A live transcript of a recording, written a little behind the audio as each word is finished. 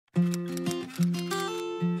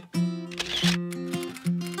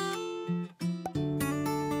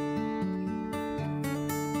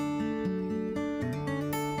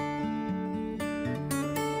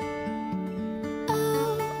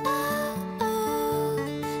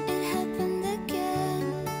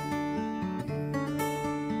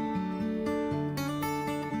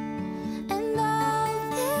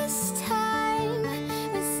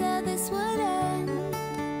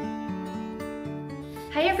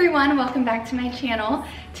everyone, welcome back to my channel.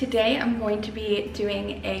 Today I'm going to be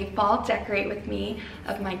doing a fall decorate with me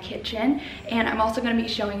of my kitchen, and I'm also going to be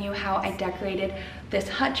showing you how I decorated this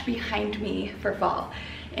hutch behind me for fall.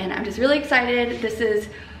 And I'm just really excited. This is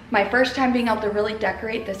my first time being able to really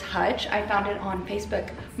decorate this hutch. I found it on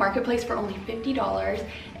Facebook Marketplace for only $50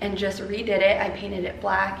 and just redid it. I painted it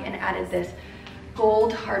black and added this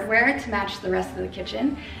gold hardware to match the rest of the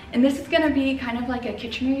kitchen. And this is gonna be kind of like a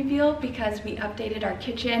kitchen reveal because we updated our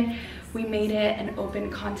kitchen. We made it an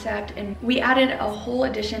open concept and we added a whole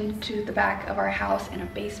addition to the back of our house and a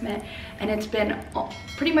basement, and it's been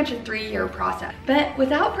pretty much a 3-year process. But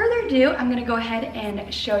without further ado, I'm gonna go ahead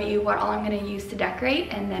and show you what all I'm gonna use to decorate,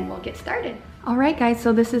 and then we'll get started. All right guys,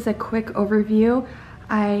 so this is a quick overview.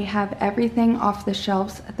 I have everything off the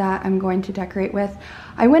shelves that I'm going to decorate with.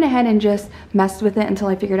 I went ahead and just messed with it until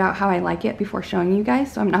I figured out how I like it before showing you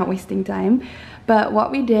guys, so I'm not wasting time. But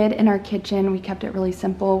what we did in our kitchen, we kept it really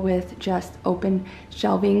simple with just open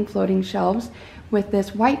shelving, floating shelves with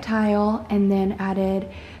this white tile, and then added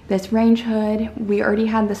this range hood. We already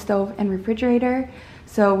had the stove and refrigerator,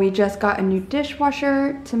 so we just got a new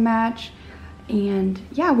dishwasher to match. And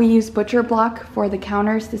yeah, we used butcher block for the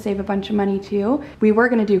counters to save a bunch of money too. We were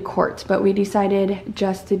gonna do quartz, but we decided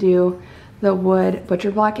just to do the wood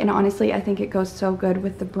butcher block, and honestly, I think it goes so good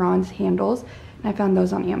with the bronze handles, and I found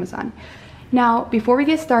those on Amazon. Now, before we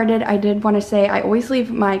get started, I did want to say I always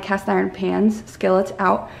leave my cast iron pans, skillets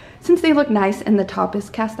out, since they look nice and the top is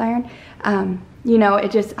cast iron. You know,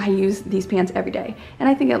 I use these pans every day, and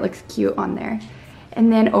I think it looks cute on there. And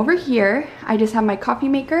then over here, I just have my coffee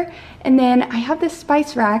maker, and then I have this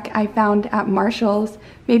spice rack I found at Marshall's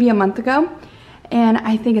maybe a month ago, and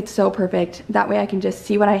I think it's so perfect. That way I can just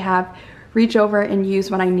see what I have, reach over and use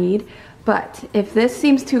what I need. But if this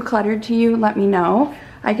seems too cluttered to you, let me know.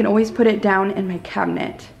 I can always put it down in my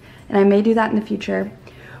cabinet, and I may do that in the future.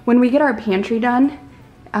 When we get our pantry done,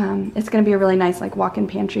 it's gonna be a really nice like walk-in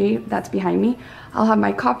pantry that's behind me. I'll have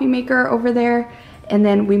my coffee maker over there, and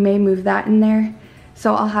then we may move that in there.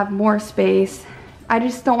 So I'll have more space. I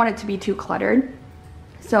just don't want it to be too cluttered.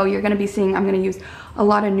 So you're gonna be seeing, I'm gonna use a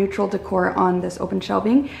lot of neutral decor on this open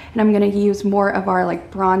shelving, and I'm gonna use more of our like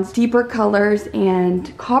bronze, deeper colors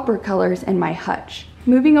and copper colors in my hutch.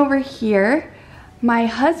 Moving over here, my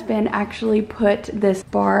husband actually put this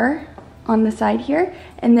bar on the side here,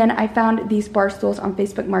 and then I found these bar stools on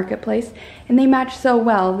Facebook Marketplace, and they match so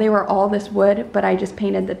well. They were all this wood, but I just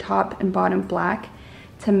painted the top and bottom black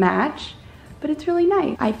to match. But it's really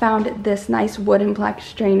nice. I found this nice wooden black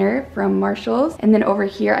strainer from Marshall's, and then over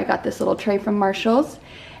here I got this little tray from Marshall's,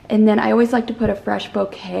 and then I always like to put a fresh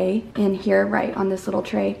bouquet in here right on this little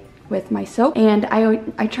tray with my soap. And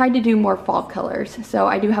I tried to do more fall colors, so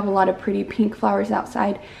I do have a lot of pretty pink flowers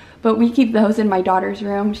outside, but we keep those in my daughter's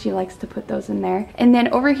room. She likes to put those in there. And then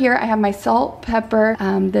over here I have my salt, pepper,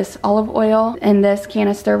 this olive oil, and this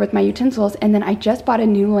canister with my utensils. And then I just bought a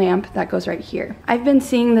new lamp that goes right here. I've been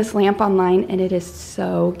seeing this lamp online, and it is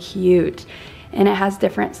so cute. And it has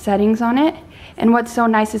different settings on it. And what's so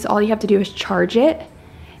nice is all you have to do is charge it.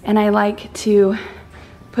 And I like to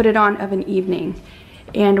put it on of an evening.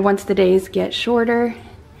 And once the days get shorter,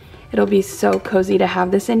 it'll be so cozy to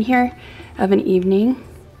have this in here of an evening.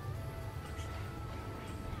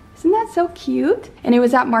 Isn't that so cute? And it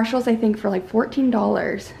was at Marshall's, I think, for like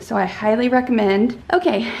 $14, so I highly recommend.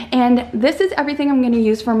 Okay, and this is everything I'm gonna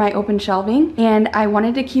use for my open shelving, and I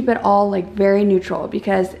wanted to keep it all like very neutral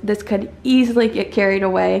because this could easily get carried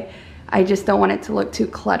away. I just don't want it to look too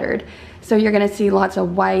cluttered. So you're gonna see lots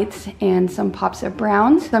of whites and some pops of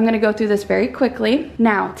browns. So I'm gonna go through this very quickly.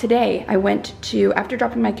 Now, today I went to, after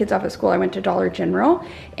dropping my kids off at school, I went to Dollar General,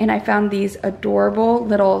 and I found these adorable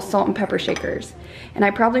little salt and pepper shakers. And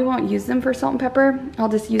I probably won't use them for salt and pepper. I'll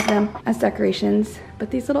just use them as decorations.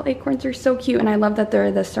 But these little acorns are so cute, and I love that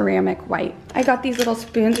they're the ceramic white. I got these little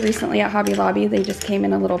spoons recently at Hobby Lobby. They just came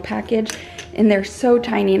in a little package, and they're so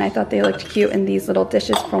tiny, and I thought they looked cute in these little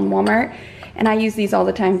dishes from Walmart. And I use these all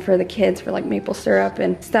the time for the kids for like maple syrup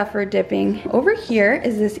and stuff for dipping. Over here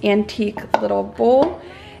is this antique little bowl,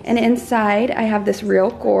 and inside I have this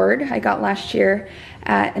real gourd I got last year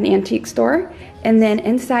at an antique store. And then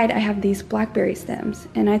inside I have these blackberry stems,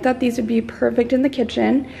 and I thought these would be perfect in the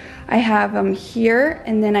kitchen. I have them here,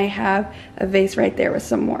 and then I have a vase right there with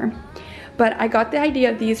some more. But I got the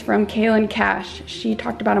idea of these from Kaylin Cash. She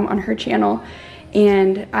talked about them on her channel,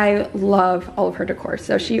 and I love all of her decor,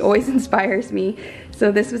 so she always inspires me.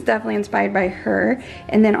 So this was definitely inspired by her.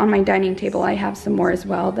 And then on my dining table I have some more as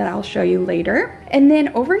well that I'll show you later. And then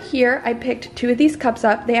over here I picked 2 of these cups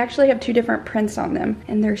up. They actually have 2 different prints on them,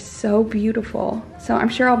 and they're so beautiful. So I'm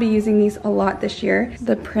sure I'll be using these a lot this year.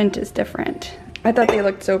 The print is different. I thought they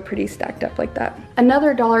looked so pretty stacked up like that.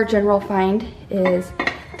 Another Dollar General find is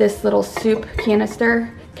this little soup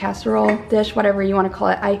canister, casserole dish, whatever you want to call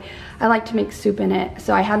it. I like to make soup in it,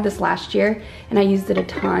 so I had this last year and I used it a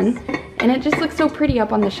ton, and it just looks so pretty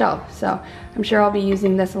up on the shelf, so I'm sure I'll be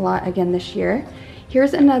using this a lot again this year.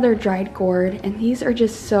 Here's another dried gourd, and these are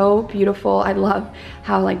just so beautiful. I love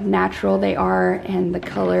how like natural they are and the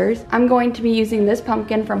colors. I'm going to be using this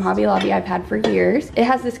pumpkin from Hobby Lobby I've had for years. It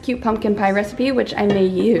has this cute pumpkin pie recipe, which I may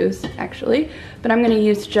use actually, but I'm gonna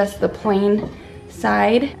use just the plain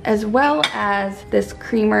side, as well as this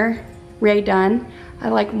creamer Ray Dunn. I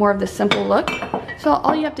like more of the simple look. So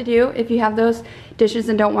all you have to do, if you have those dishes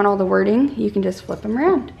and don't want all the wording, you can just flip them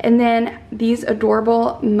around. And then these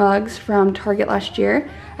adorable mugs from Target last year.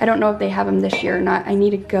 I don't know if they have them this year or not. I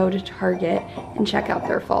need to go to Target and check out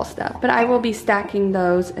their fall stuff. But I will be stacking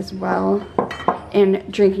those as well and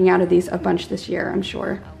drinking out of these a bunch this year, I'm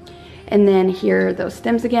sure. And then here are those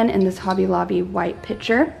stems again in this Hobby Lobby white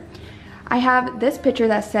pitcher. I have this pitcher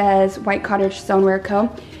that says White Cottage Stoneware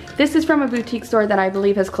Co. This is from a boutique store that I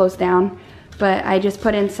believe has closed down, but I just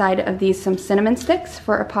put inside of these some cinnamon sticks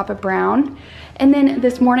for a pop of brown. And then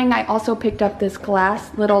this morning I also picked up this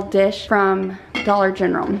glass little dish from Dollar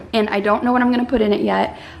General, and I don't know what I'm gonna put in it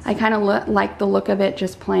yet. I kind of like the look of it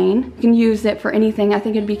just plain. You can use it for anything. I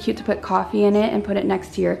think it'd be cute to put coffee in it and put it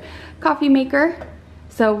next to your coffee maker.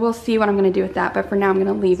 So we'll see what I'm gonna do with that, but for now I'm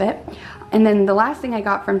gonna leave it. And then the last thing I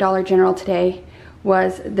got from Dollar General today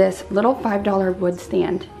was this little $5 wood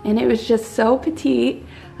stand, and it was just so petite.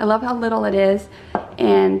 I love how little it is,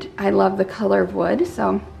 and I love the color of wood,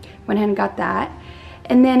 so went ahead and got that.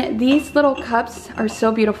 And then these little cups are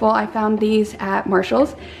so beautiful. I found these at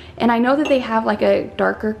Marshall's, and I know that they have like a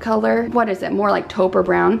darker color. What is it, more like taupe or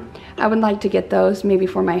brown? I would like to get those maybe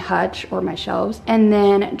for my hutch or my shelves. And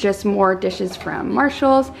then just more dishes from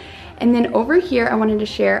Marshall's. And then over here, I wanted to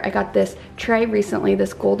share, I got this tray recently,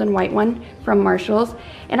 this gold and white one from Marshall's.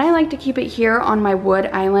 And I like to keep it here on my wood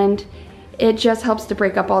island. It just helps to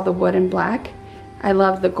break up all the wood and black. I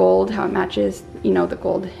love the gold, how it matches, you know, the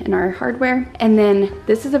gold in our hardware. And then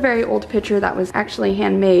this is a very old picture that was actually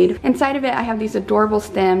handmade. Inside of it, I have these adorable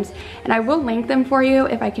stems, and I will link them for you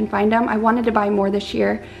if I can find them. I wanted to buy more this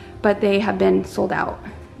year, but they have been sold out.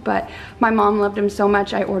 But my mom loved them so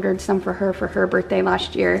much, I ordered some for her birthday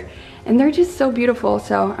last year. And they're just so beautiful,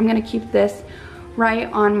 so I'm gonna keep this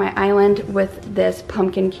right on my island with this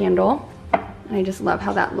pumpkin candle. And I just love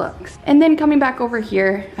how that looks. And then coming back over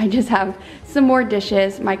here, I just have some more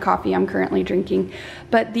dishes, my coffee I'm currently drinking.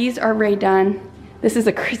 But these are Ray Dunn. This is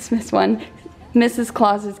a Christmas one, Mrs.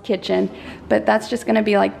 Claus's Kitchen. But that's just gonna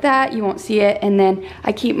be like that, you won't see it. And then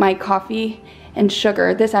I keep my coffee and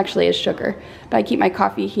sugar. This actually is sugar, but I keep my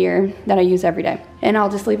coffee here that I use every day. And I'll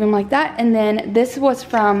just leave them like that. And then this was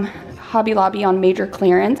from Hobby Lobby on major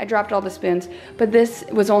clearance. I dropped all the spoons, but this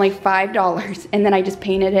was only $5, and then I just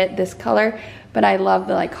painted it this color, but I love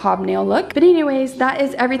the like hobnail look. But anyways, that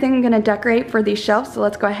is everything I'm gonna decorate for these shelves, so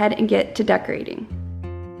let's go ahead and get to decorating.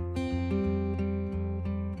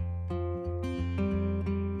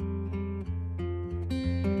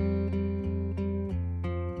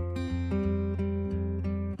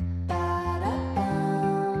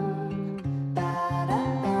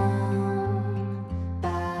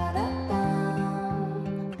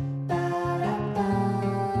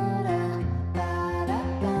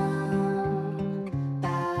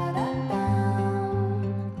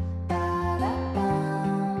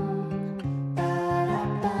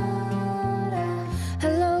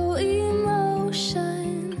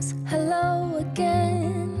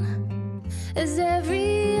 As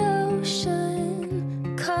every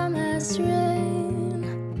ocean come as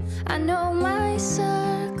rain, I know my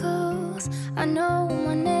circles, I know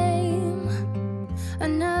my name.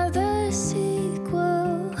 Another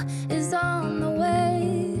sequel is on the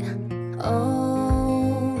way.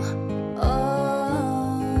 Oh,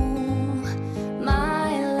 oh,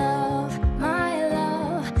 my love,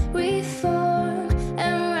 reform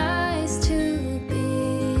and rise to be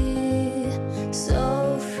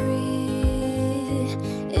so free.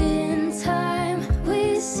 In time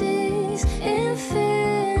we seize infinity.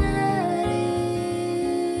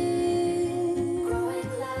 Growing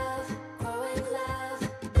love, growing love.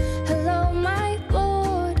 Hello my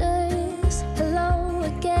borders, hello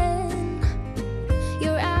again.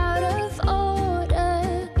 You're out of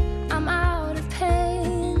order, I'm out of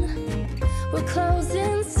pain. We're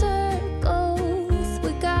closing circles,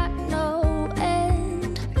 we got no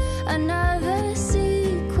end. Another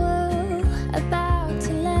sequel about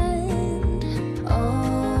to land. Oh,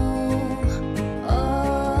 oh,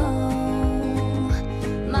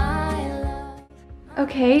 my love.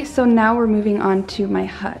 Okay, Okay, so now we're moving on to my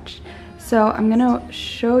hutch. So I'm gonna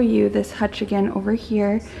show you this hutch again over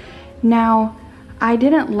here. Now, I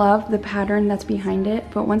didn't love the pattern that's behind it,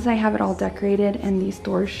 but once I have it all decorated and these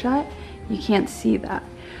doors shut, you can't see that.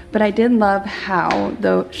 But I did love how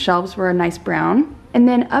the shelves were a nice brown. And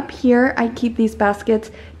then up here, I keep these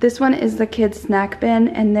baskets. This one is the kids' snack bin,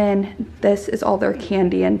 and then this is all their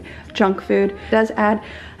candy and junk food. It does add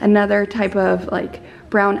another type of like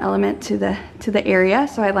brown element to the area,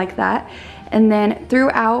 so I like that. And then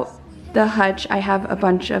throughout the hutch, I have a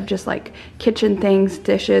bunch of just like kitchen things,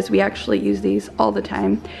 dishes. We actually use these all the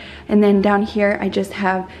time. And then down here, I just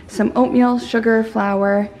have some oatmeal, sugar,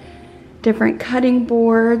 flour, different cutting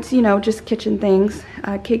boards, you know, just kitchen things,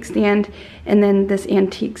 cake stand, and then this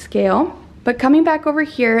antique scale. But coming back over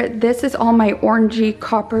here, this is all my orangey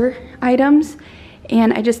copper items,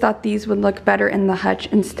 and I just thought these would look better in the hutch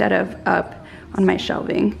instead of up on my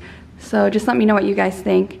shelving. So just let me know what you guys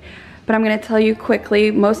think. But I'm gonna tell you quickly,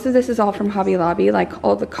 most of this is all from Hobby Lobby, like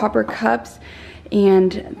all the copper cups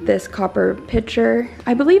and this copper pitcher.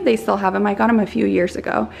 I believe they still have them. I got them a few years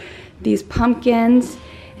ago. These pumpkins,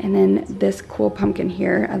 and then this cool pumpkin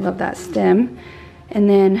here. I love that stem. And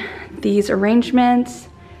then these arrangements.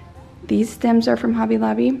 These stems are from Hobby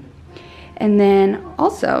Lobby. And then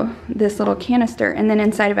also this little canister. And then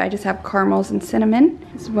inside of it, I just have caramels and cinnamon,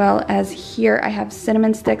 as well as here I have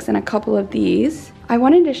cinnamon sticks and a couple of these. I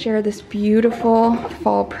wanted to share this beautiful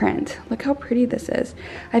fall print. Look how pretty this is.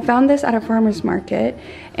 I found this at a farmer's market,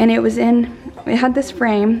 and it had this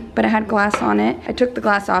frame, but it had glass on it. I took the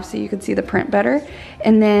glass off so you could see the print better.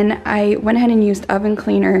 And then I went ahead and used oven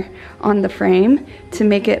cleaner on the frame to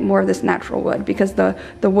make it more of this natural wood, because the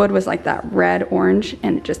wood was like that red orange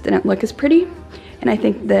and it just didn't look as pretty. And I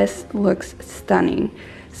think this looks stunning.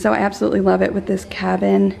 So I absolutely love it with this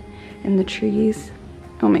cabin and the trees.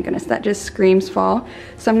 Oh my goodness, that just screams fall.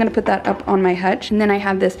 So I'm gonna put that up on my hutch. And then I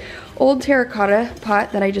have this old terracotta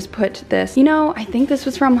pot that I just put this. You know, I think this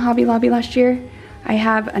was from Hobby Lobby last year. I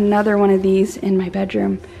have another one of these in my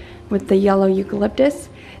bedroom with the yellow eucalyptus.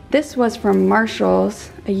 This was from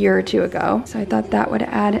Marshall's a year or two ago. So I thought that would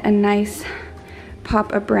add a nice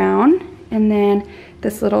pop of brown. And then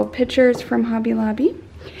this little pitcher's from Hobby Lobby.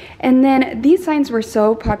 And then these signs were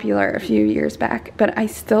so popular a few years back, but I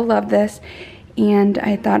still love this. And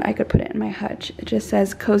I thought I could put it in my hutch. It just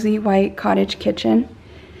says Cozy White Cottage Kitchen.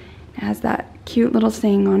 It has that cute little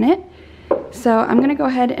saying on it. So I'm gonna go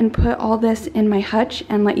ahead and put all this in my hutch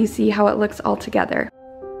and let you see how it looks all together.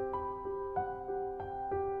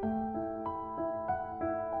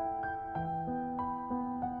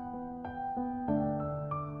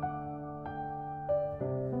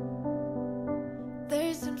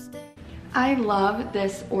 I love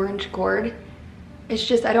this orange gourd. It's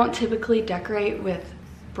just, I don't typically decorate with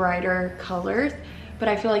brighter colors, but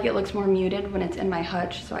I feel like it looks more muted when it's in my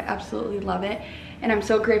hutch, so I absolutely love it. And I'm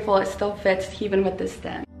so grateful it still fits even with this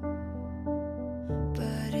stem.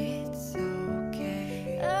 But it's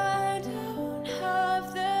okay. I don't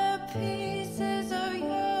have the pieces of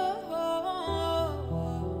your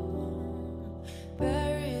home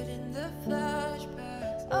buried in the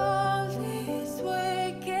flashbacks. All these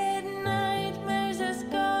wicked nightmares has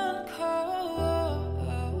gone cold.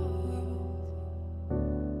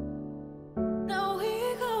 Now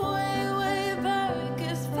we go way, way back,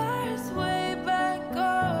 as far as way back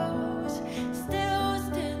goes. Still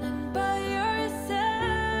standing by your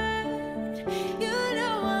side. You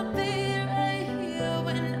know I'll be right here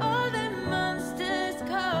when all the monsters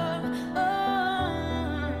come.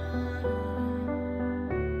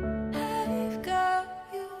 I've got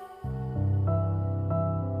you.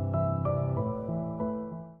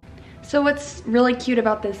 So what's really cute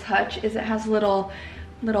about this hutch is it has little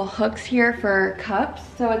hooks here for cups.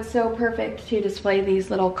 So it's so perfect to display these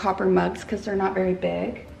little copper mugs because they're not very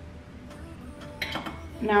big.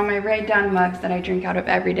 Now my Ray Dunn mugs that I drink out of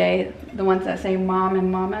every day, the ones that say mom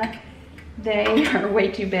and mama, they are way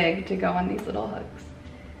too big to go on these little hooks.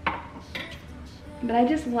 But I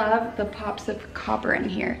just love the pops of copper in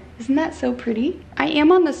here. Isn't that so pretty? I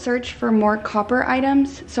am on the search for more copper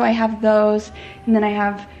items, so I have those, and then I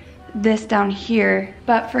have this down here.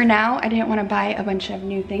 But for now, I didn't want to buy a bunch of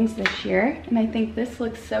new things this year, and I think this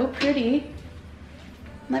looks so pretty.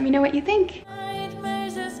 Let me know what you think.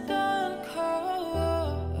 Nightmares has gone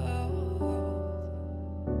cold.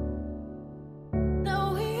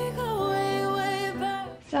 Now we go way, way back.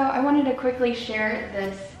 So I wanted to quickly share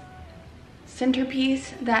this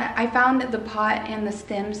centerpiece that I found the pot and the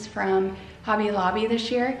stems from Hobby Lobby this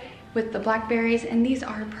year with the blackberries, and these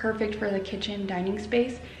are perfect for the kitchen dining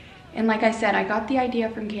space. And like I said, I got the idea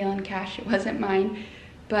from Kaylin Cash, it wasn't mine,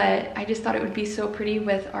 but I just thought it would be so pretty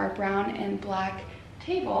with our brown and black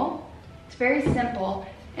table. It's very simple,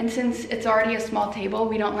 and since it's already a small table,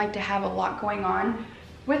 we don't like to have a lot going on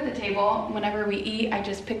with the table. Whenever we eat, I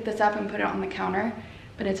just pick this up and put it on the counter,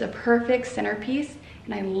 but it's a perfect centerpiece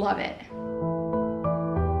and I love it.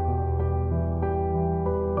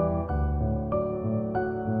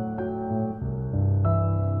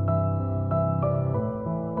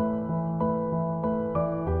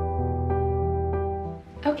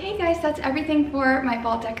 Okay guys, that's everything for my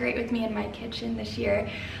fall decorate with me in my kitchen this year.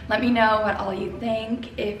 Let me know what all you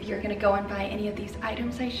think, if you're gonna go and buy any of these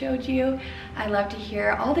items I showed you. I love to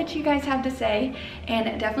hear all that you guys have to say,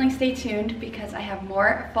 and definitely stay tuned because I have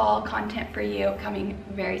more fall content for you coming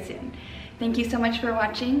very soon. Thank you so much for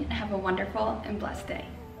watching, and have a wonderful and blessed day.